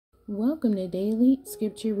Welcome to Daily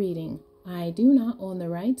Scripture Reading. I do not own the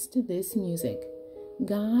rights to this music.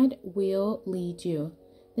 God will lead you.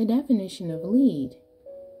 The definition of lead: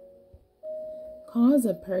 cause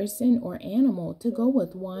a person or animal to go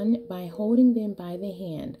with one by holding them by the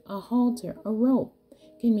hand. A halter, a rope,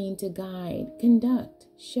 can mean to guide, conduct,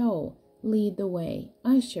 show, lead the way,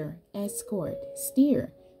 usher, escort,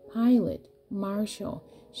 steer, pilot, marshal,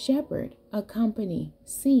 shepherd, accompany,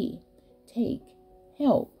 see, take,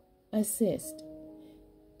 help, assist.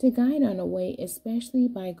 To guide on a way, especially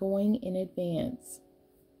by going in advance.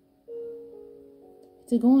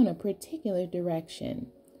 To go in a particular direction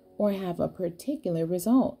or have a particular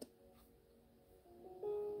result.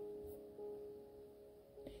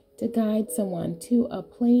 To guide someone to a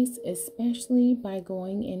place, especially by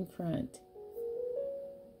going in front.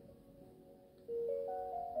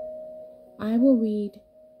 I will read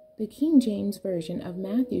the King James Version of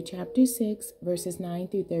Matthew chapter 6, verses 9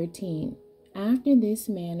 through 13. After this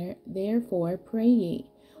manner, therefore, pray ye,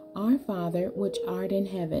 Our Father which art in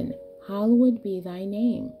heaven, hallowed be thy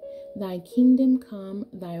name. Thy kingdom come,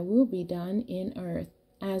 thy will be done in earth,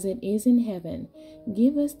 as it is in heaven.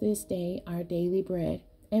 Give us this day our daily bread,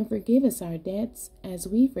 and forgive us our debts, as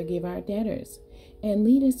we forgive our debtors. And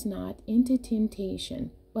lead us not into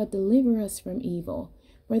temptation, but deliver us from evil.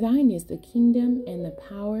 For thine is the kingdom, and the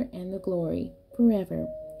power, and the glory, forever.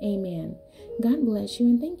 Amen. God bless you,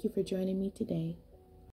 and thank you for joining me today.